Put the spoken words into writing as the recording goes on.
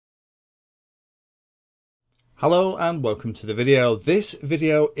Hello and welcome to the video. This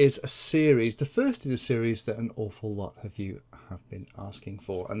video is a series, the first in a series that an awful lot of you have been asking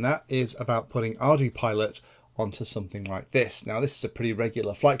for, and that is about putting Ardupilot onto something like this. Now this is a pretty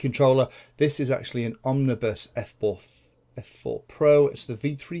regular flight controller. This is actually an Omnibus F4 Pro. It's the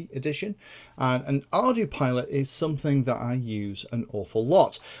V3 edition, and an Ardupilot is something that I use an awful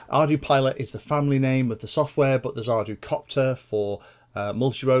lot. Ardupilot is the family name of the software, but there's Ardukopter for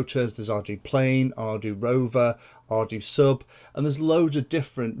multi-rotors, there's Arduplane, Ardurover, Ardusub, and there's loads of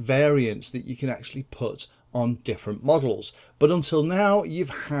different variants that you can actually put on different models. But until now, you've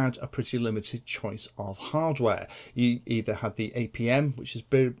had a pretty limited choice of hardware. You either had the APM, which has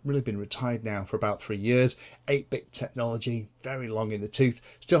really been retired now for about 3 years, 8-bit technology, very long in the tooth.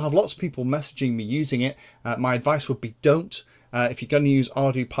 Still have lots of people messaging me using it. My advice would be don't. If you're going to use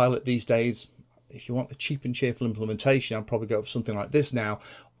Ardupilot these days, if you want a cheap and cheerful implementation, I'll probably go for something like this now.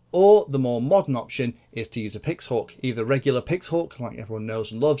 Or the more modern option is to use a Pixhawk, either regular Pixhawk like everyone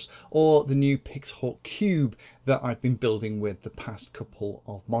knows and loves, or the new Pixhawk Cube that I've been building with the past couple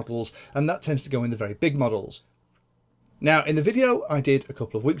of models, and that tends to go in the very big models. Now, in the video I did a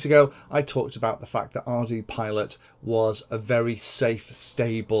couple of weeks ago, I talked about the fact that Ardupilot was a very safe,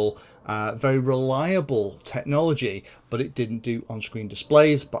 stable, very reliable technology, but it didn't do on-screen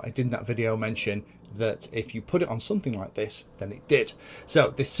displays. But I did in that video mention that if you put it on something like this, then it did. So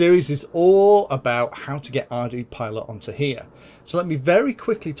this series is all about how to get Ardupilot onto here. So let me very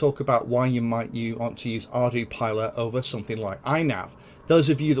quickly talk about why you might want to use Ardupilot over something like iNav. Those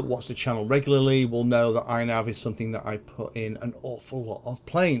of you that watch the channel regularly will know that iNav is something that I put in an awful lot of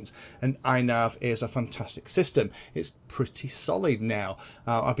planes, and iNav is a fantastic system. It's pretty solid now.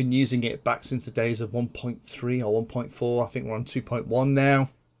 I've been using it back since the days of 1.3 or 1.4. I think we're on 2.1 now.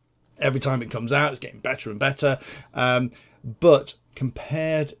 Every time it comes out, it's getting better and better. But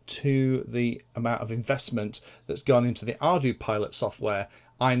compared to the amount of investment that's gone into the Ardupilot software,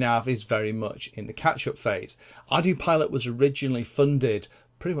 iNav is very much in the catch-up phase. Ardupilot was originally funded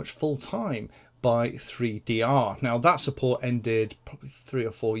pretty much full-time by 3DR. Now that support ended probably 3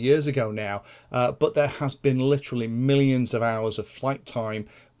 or 4 years ago now, but there has been literally millions of hours of flight time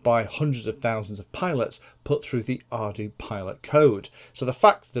by hundreds of thousands of pilots put through the Ardupilot code. So the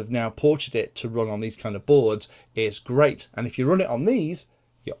fact that they've now ported it to run on these kind of boards is great. And if you run it on these,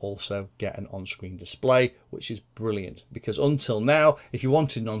 you also get an on-screen display, which is brilliant, because until now, if you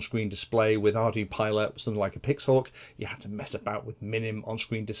wanted an on-screen display with Ardupilot, something like a Pixhawk, you had to mess about with minim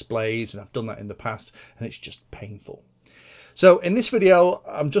on-screen displays, and I've done that in the past, and it's just painful. So in this video,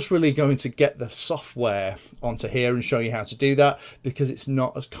 I'm just really going to get the software onto here and show you how to do that, because it's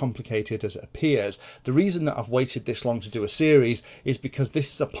not as complicated as it appears. The reason that I've waited this long to do a series is because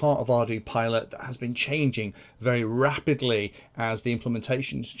this is a part of Ardupilot that has been changing very rapidly as the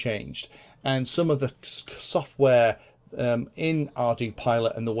implementation's changed. And some of the software in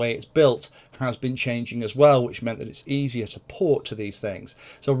Ardupilot and the way it's built has been changing as well, which meant that it's easier to port to these things.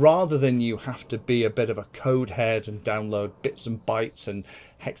 So rather than you have to be a bit of a code head and download bits and bytes and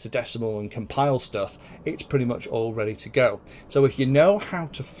hexadecimal and compile stuff, it's pretty much all ready to go. So if you know how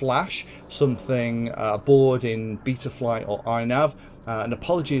to flash something aboard in Betaflight or iNav, and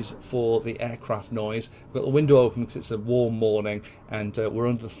apologies for the aircraft noise, I've got the window open because it's a warm morning, and we're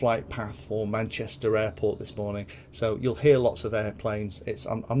under the flight path for Manchester Airport this morning, so you'll hear lots of airplanes.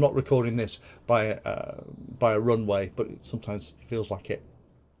 I'm not recording this by a runway, but it sometimes feels like it.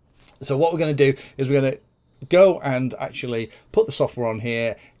 So what we're going to do is we're going to go and actually put the software on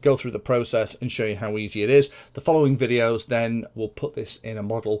here, go through the process and show you how easy it is. The following videos then we'll put this in a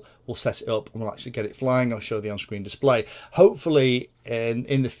model, we'll set it up and we'll actually get it flying. I'll show the on-screen display. Hopefully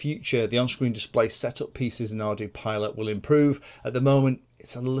in the future the on-screen display setup pieces in Ardupilot will improve. At the moment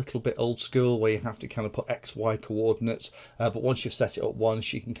it's a little bit old school where you have to kind of put XY coordinates, but once you've set it up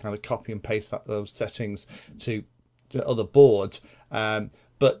once, you can kind of copy and paste those settings to other boards.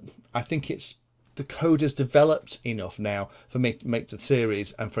 But I think the code has developed enough now for me to make the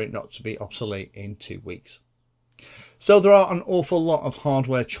series and for it not to be obsolete in 2 weeks. So there are an awful lot of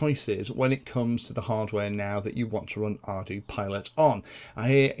hardware choices when it comes to the hardware now that you want to run Ardupilot on.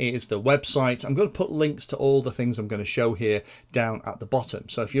 Here is the website. I'm going to put links to all the things I'm going to show here down at the bottom.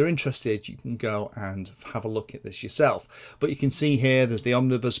 So if you're interested, you can go and have a look at this yourself. But you can see here there's the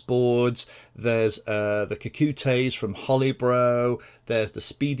Omnibus boards, there's the Kakutes from Holybro, there's the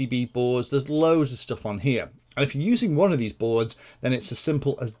SpeedyBee boards, there's loads of stuff on here. And if you're using one of these boards, then it's as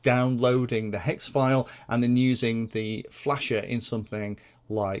simple as downloading the hex file and then using the flasher in something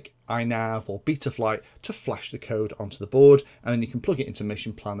like iNav or Betaflight to flash the code onto the board, and then you can plug it into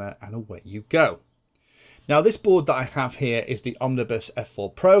Mission Planner and away you go. Now this board that I have here is the Omnibus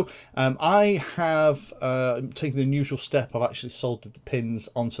F4 Pro. I have taken the unusual step. I've actually soldered the pins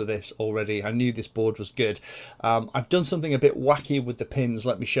onto this already. I knew this board was good. I've done something a bit wacky with the pins.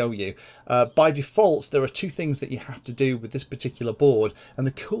 Let me show you. By default, there are two things that you have to do with this particular board, and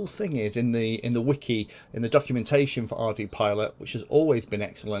the cool thing is in the wiki, in the documentation for Ardupilot, which has always been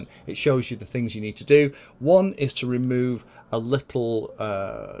excellent, it shows you the things you need to do. One is to remove a little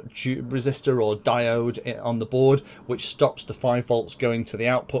resistor or diode on the board which stops the 5 volts going to the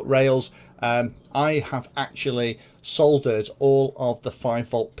output rails. I have actually soldered all of the 5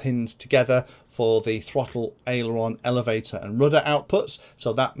 volt pins together for the throttle, aileron, elevator and rudder outputs,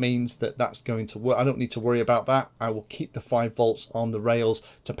 so that means that that's going to work. I don't need to worry about that. I will keep the 5 volts on the rails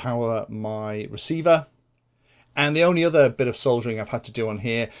to power my receiver. And the only other bit of soldering I've had to do on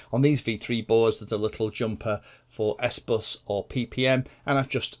here, on these V3 boards, there's a little jumper for S-Bus or PPM, and I've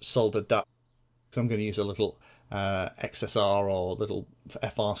just soldered that. So I'm going to use a little XSR or little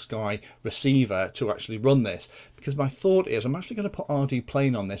FR Sky receiver to actually run this, because my thought is I'm actually going to put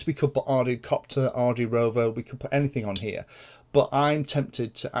Ardupilot on this. We could put Ardupilot, Ardurover, we could put anything on here, but I'm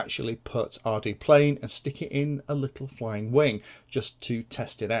tempted to actually put Ardupilot and stick it in a little flying wing just to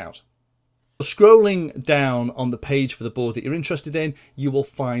test it out. Scrolling down on the page for the board that you're interested in, you will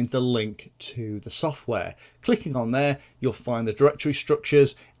find the link to the software. Clicking on there, you'll find the directory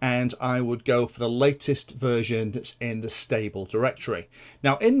structures, and I would go for the latest version that's in the stable directory.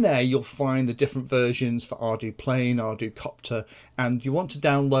 Now in there, you'll find the different versions for Arduplane, Arducopter, and you want to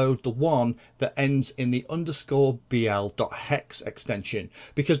download the one that ends in the _bl.hex extension,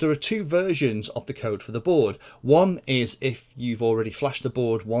 because there are two versions of the code for the board. One is if you've already flashed the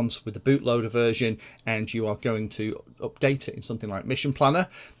board once with the bootloader version and you are going to update it in something like Mission Planner,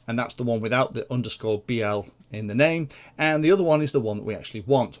 and that's the one without the _bl in the name, and the other one is the one that we actually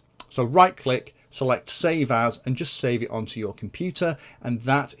want. So right click, select save as, and just save it onto your computer, and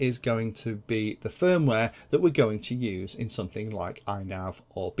that is going to be the firmware that we're going to use in something like iNav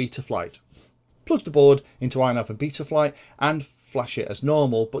or Betaflight. Plug the board into iNav and Betaflight and flash it as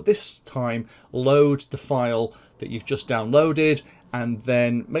normal, but this time load the file that you've just downloaded, and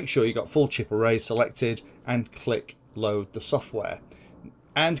then make sure you got full chip array selected and click load the software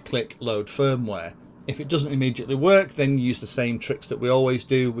and click load firmware. If it doesn't immediately work, then use the same tricks that we always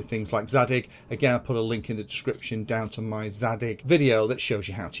do with things like Zadig. Again, I'll put a link in the description down to my Zadig video that shows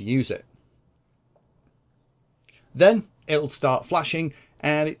you how to use it. Then it'll start flashing,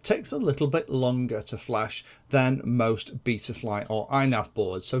 and it takes a little bit longer to flash than most Betaflight or iNav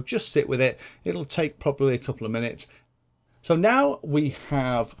boards, so just sit with it. It'll take probably a couple of minutes. So now we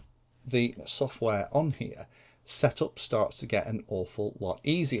have the software on here, setup starts to get an awful lot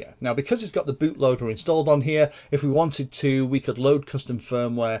easier. Now, because it's got the bootloader installed on here, if we wanted to, we could load custom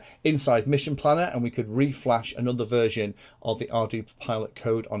firmware inside Mission Planner and we could reflash another version of the Ardupilot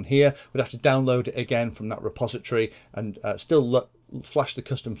code on here. We'd have to download it again from that repository and still flash the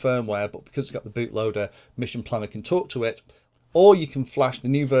custom firmware, but because it's got the bootloader, Mission Planner can talk to it. Or you can flash the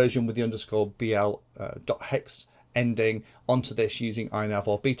new version with the _bl.hex ending onto this using iNav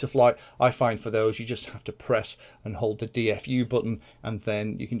or Betaflight. I find for those you just have to press and hold the DFU button, and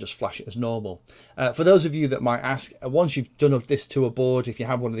then you can just flash it as normal. For those of you that might ask, once you've done this to a board, if you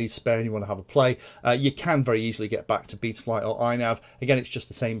have one of these spare and you want to have a play, you can very easily get back to Betaflight or iNav. Again, it's just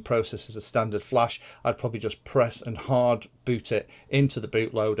the same process as a standard flash. I'd probably just press and hard boot it into the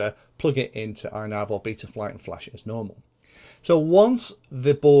bootloader, plug it into iNav or Betaflight and flash it as normal. So once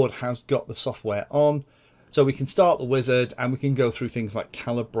the board has got the software on, so we can start the wizard and we can go through things like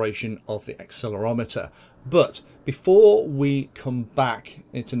calibration of the accelerometer. But before we come back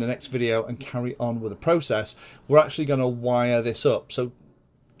into the next video and carry on with the process, we're actually going to wire this up. So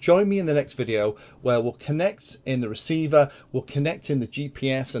join me in the next video where we'll connect in the receiver, we'll connect in the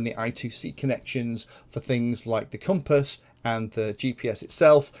GPS and the I2C connections for things like the compass and the GPS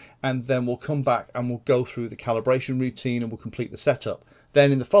itself, and then we'll come back and we'll go through the calibration routine and we'll complete the setup.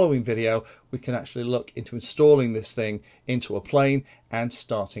 Then in the following video, we can actually look into installing this thing into a plane and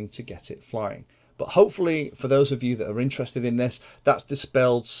starting to get it flying. But hopefully, for those of you that are interested in this, that's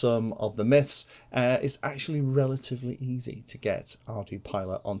dispelled some of the myths. It's actually relatively easy to get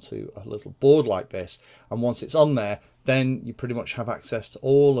Ardupilot onto a little board like this. And once it's on there, then you pretty much have access to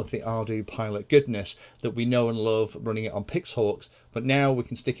all of the Ardupilot goodness that we know and love running it on Pixhawks. But now we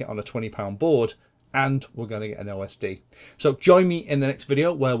can stick it on a £20 board, and we're going to get an OSD. So join me in the next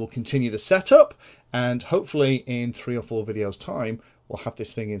video where we'll continue the setup, and hopefully in 3 or 4 videos time we'll have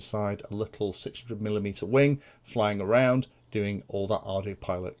this thing inside a little 600mm wing flying around doing all that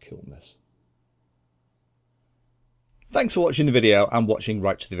Ardupilot coolness. Thanks for watching the video and watching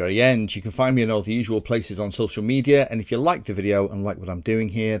right to the very end. You can find me in all the usual places on social media, and if you like the video and like what I'm doing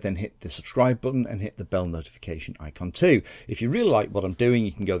here, then hit the subscribe button and hit the bell notification icon too. If you really like what I'm doing,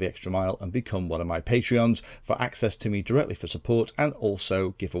 you can go the extra mile and become one of my Patreons for access to me directly for support, and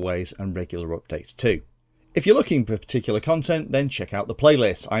also giveaways and regular updates too. If you're looking for particular content, then check out the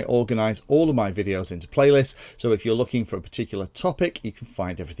playlist. I organise all of my videos into playlists, so if you're looking for a particular topic, you can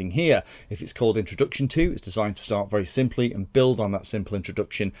find everything here. If it's called Introduction To, it's designed to start very simply and build on that simple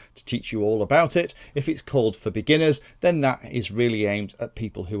introduction to teach you all about it. If it's called For Beginners, then that is really aimed at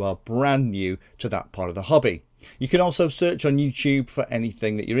people who are brand new to that part of the hobby. You can also search on YouTube for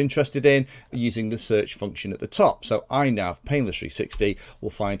anything that you're interested in using the search function at the top. So iNav Painless 360 will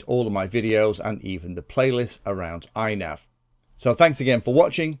find all of my videos and even the playlist around iNav. So thanks again for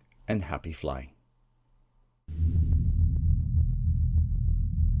watching and happy flying.